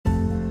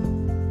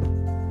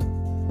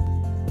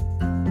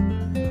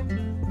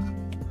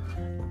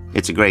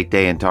It's a great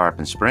day in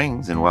Tarpon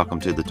Springs, and welcome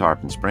to the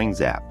Tarpon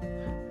Springs app.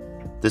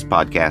 This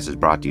podcast is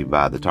brought to you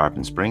by the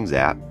Tarpon Springs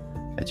app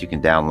that you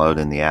can download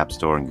in the App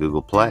Store and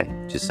Google Play.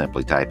 Just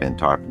simply type in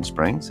Tarpon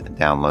Springs and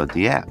download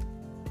the app.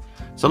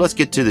 So let's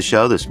get to the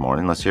show this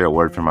morning. Let's hear a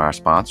word from our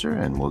sponsor,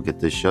 and we'll get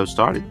this show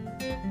started.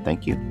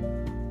 Thank you.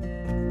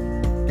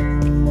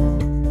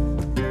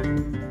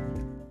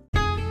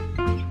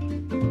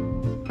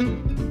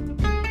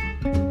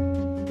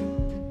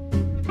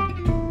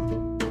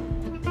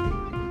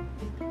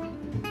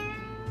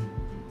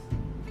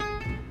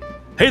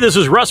 Hey, this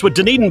is Russ with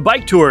Dunedin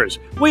Bike Tours.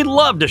 We'd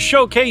love to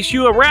showcase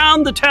you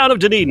around the town of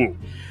Dunedin.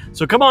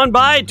 So come on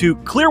by to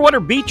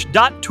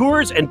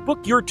clearwaterbeach.tours and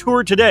book your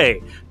tour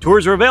today.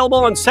 Tours are available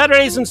on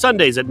Saturdays and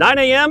Sundays at 9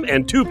 a.m.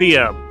 and 2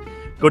 p.m.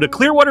 Go to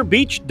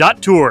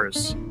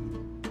clearwaterbeach.tours.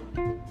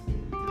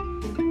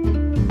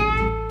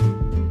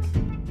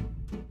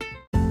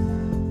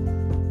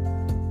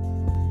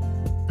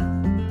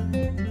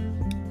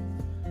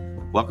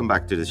 Welcome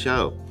back to the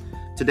show.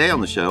 Today on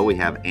the show, we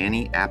have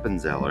Annie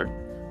Appenzeller,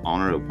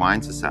 owner of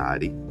Wine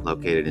Society,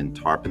 located in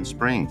Tarpon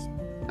Springs.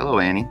 Hello,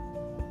 Annie.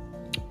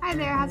 Hi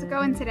there. How's it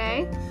going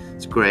today?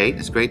 It's great.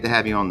 It's great to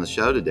have you on the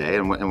show today,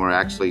 and we're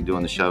actually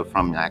doing the show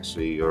from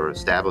your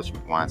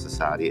establishment, Wine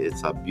Society.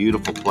 It's a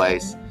beautiful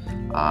place.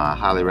 I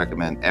highly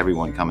recommend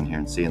everyone coming here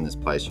and seeing this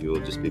place. You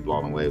will just be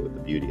blown away with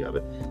the beauty of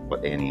it,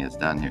 what Annie has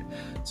done here.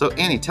 So,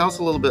 Annie, tell us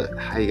a little bit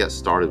how you got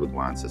started with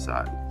Wine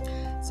Society.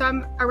 So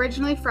I'm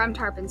originally from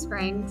Tarpon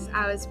Springs.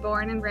 I was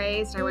born and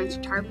raised. I went to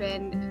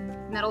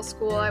Tarpon Middle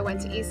School. I went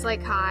to East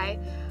Lake High.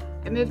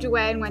 I moved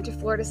away and went to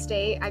Florida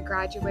State. I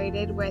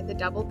graduated with a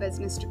double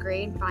business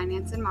degree in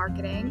finance and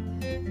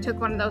marketing. Took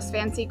one of those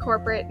fancy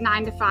corporate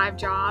 9-to-5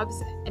 jobs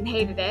and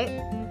hated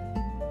it.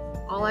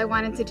 All I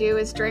wanted to do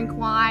is drink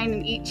wine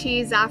and eat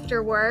cheese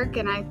after work,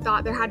 and I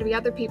thought there had to be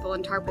other people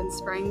in Tarpon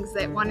Springs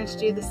that wanted to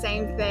do the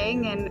same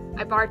thing, and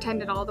I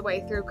bartended all the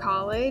way through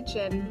college,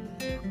 and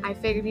I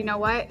figured, you know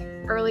what,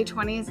 early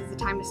 20s is the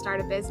time to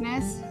start a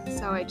business,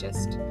 so I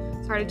just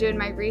started doing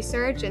my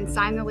research and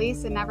signed the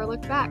lease and never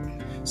looked back.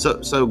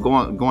 So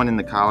going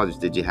into college,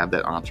 did you have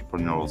that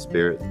entrepreneurial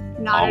spirit?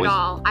 Not at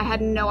all. I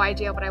had no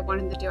idea what I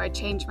wanted to do. I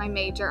changed my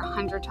major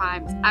 100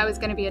 times. I was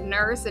going to be a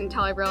nurse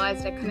until I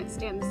realized I couldn't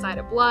stand the sight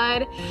of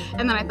blood.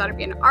 And then I thought I'd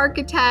be an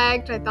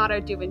architect. I thought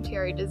I'd do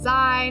interior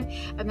design.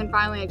 And then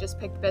finally I just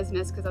picked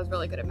business because I was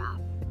really good at math.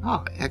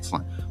 Oh,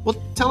 excellent. Well,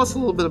 tell us a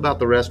little bit about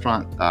the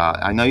restaurant.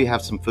 I know you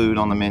have some food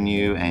on the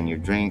menu and your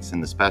drinks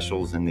and the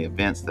specials and the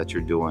events that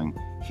you're doing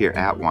here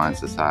at Wine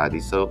Society.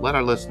 So let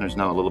our listeners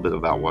know a little bit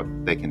about what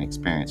they can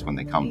experience when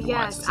they come to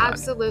Wine Society. Yes,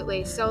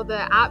 absolutely. So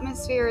the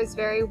atmosphere is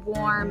very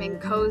warm and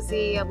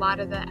cozy. A lot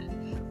of the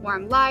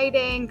warm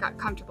lighting, got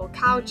comfortable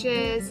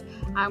couches.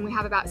 We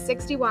have about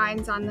 60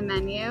 wines on the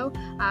menu,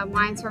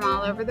 wines from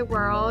all over the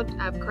world.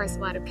 Of course, a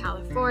lot of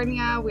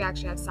California. We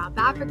actually have South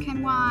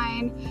African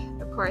wine,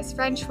 of course,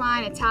 French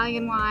wine,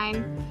 Italian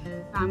wine.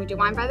 We do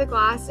wine by the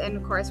glass and,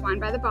 of course, wine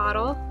by the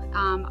bottle.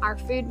 Our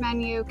food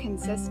menu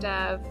consists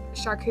of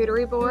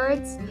charcuterie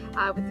boards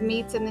with the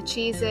meats and the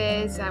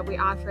cheeses. We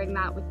offering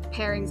that with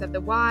pairings of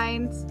the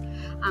wines.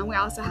 We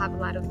also have a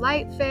lot of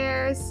light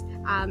fares.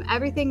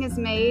 Everything is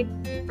made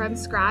from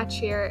scratch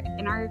here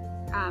in our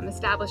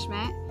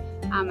establishment.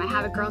 I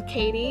have a girl,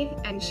 Katie,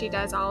 and she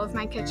does all of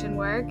my kitchen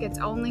work. It's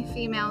only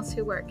females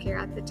who work here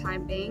at the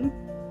time being.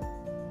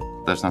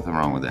 There's nothing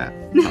wrong with that.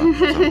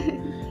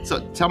 So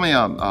tell me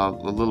a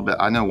little bit.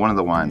 I know one of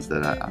the wines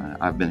that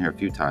I've been here a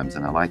few times,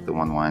 and I like the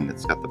one wine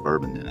that's got the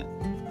bourbon in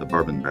it, the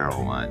bourbon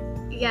barrel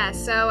wine. Yeah,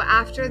 so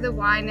after the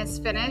wine is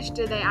finished,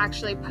 they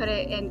actually put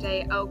it into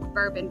an oak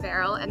bourbon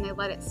barrel and they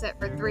let it sit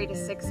for 3 to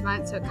 6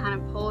 months, so it kind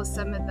of pulls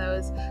some of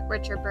those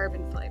richer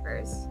bourbon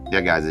flavors.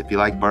 Yeah, guys, if you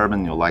like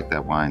bourbon, you'll like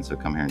that wine, so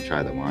come here and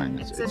try the wine.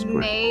 It's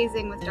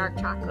amazing with dark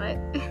chocolate.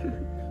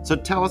 So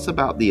tell us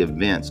about the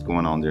events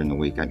going on during the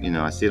week.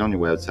 I see it on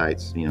your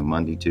websites,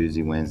 Monday,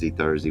 Tuesday, Wednesday,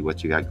 Thursday,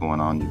 what you got going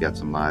on. You got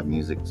some live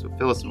music. So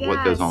fill us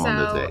what goes on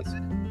those days.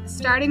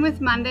 Starting with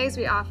Mondays,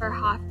 we offer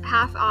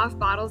half off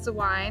bottles of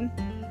wine.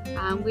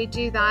 We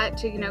do that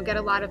to, get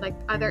a lot of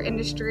other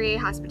industry,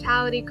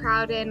 hospitality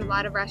crowd in. A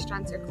lot of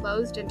restaurants are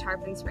closed in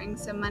Tarpon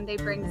Springs, so Monday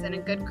brings in a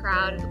good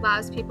crowd. It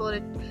allows people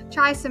to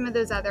try some of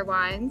those other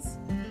wines,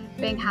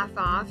 being half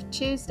off.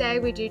 Tuesday,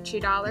 we do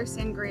 $2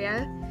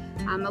 sangria.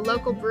 A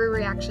local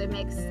brewery actually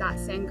makes that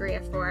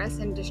sangria for us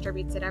and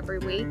distributes it every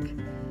week.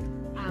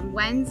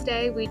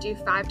 Wednesday, we do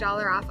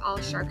 $5 off all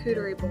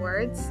charcuterie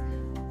boards.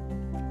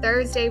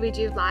 Thursday, we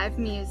do live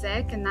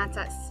music, and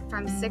that's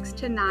from 6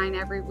 to 9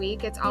 every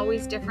week. It's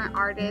always different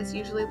artists,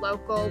 usually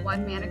local,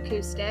 one-man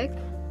acoustic.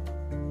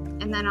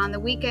 And then on the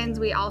weekends,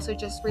 we also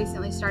just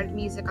recently started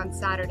music on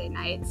Saturday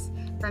nights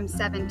from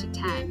 7 to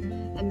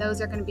 10. And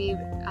those are going to be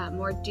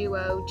more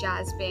duo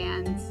jazz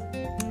bands.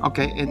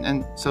 Okay,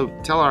 and so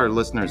tell our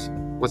listeners,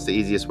 what's the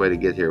easiest way to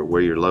get here,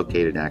 where you're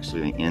located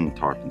actually in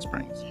Tarpon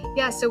Springs?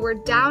 Yeah, so we're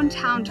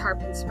downtown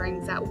Tarpon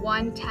Springs at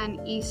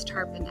 110 East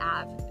Tarpon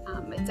Ave.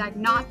 It's like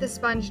not the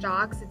Sponge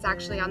Docks. It's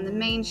actually on the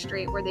main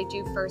street where they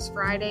do First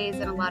Fridays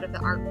and a lot of the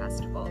art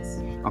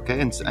festivals. Okay,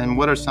 and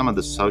what are some of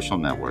the social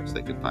networks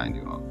they can find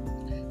you on?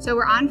 So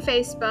we're on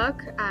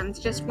Facebook, it's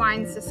just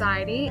Wine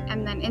Society,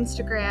 and then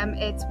Instagram,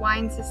 it's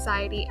Wine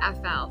Society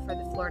FL for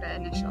the Florida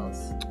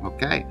initials.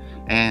 Okay,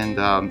 and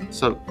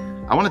so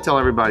I want to tell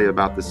everybody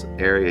about this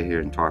area here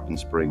in Tarpon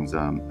Springs.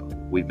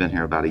 We've been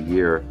here about a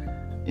year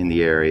in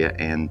the area,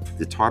 and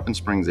the Tarpon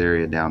Springs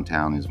area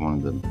downtown is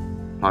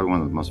probably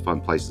one of the most fun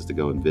places to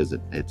go and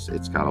visit.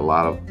 It's got a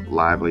lot of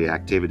lively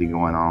activity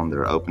going on.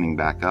 They're opening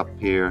back up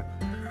here.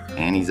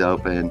 Annie's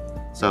open,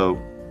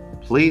 so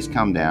please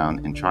come down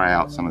and try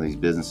out some of these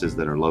businesses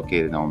that are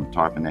located on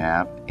Tarpon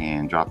Ave,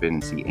 and drop in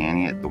and see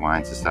Annie at the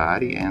Wine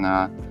Society, and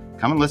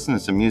come and listen to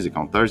some music.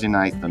 On Thursday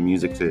nights, the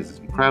music is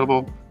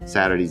incredible.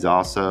 Saturdays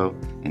also.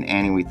 And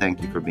Annie, we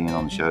thank you for being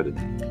on the show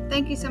today.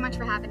 Thank you so much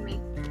for having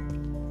me.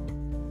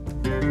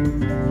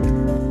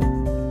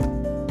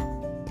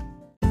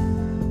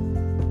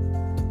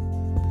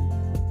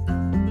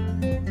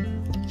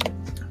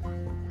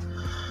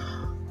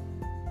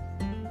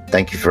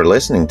 Thank you for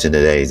listening to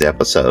today's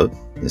episode.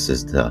 This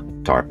is the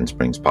Tarpon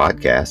Springs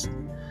Podcast.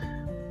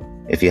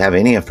 If you have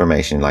any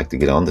information you'd like to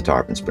get on the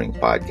Tarpon Springs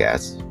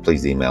Podcast,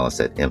 please email us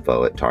at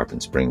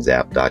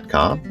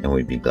info@tarponsprings.app.com, and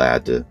we'd be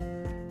glad to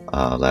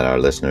let our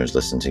listeners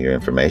listen to your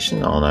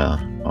information on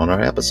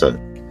our episode.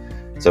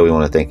 So we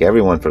want to thank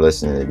everyone for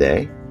listening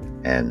today,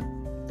 and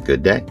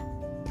good day.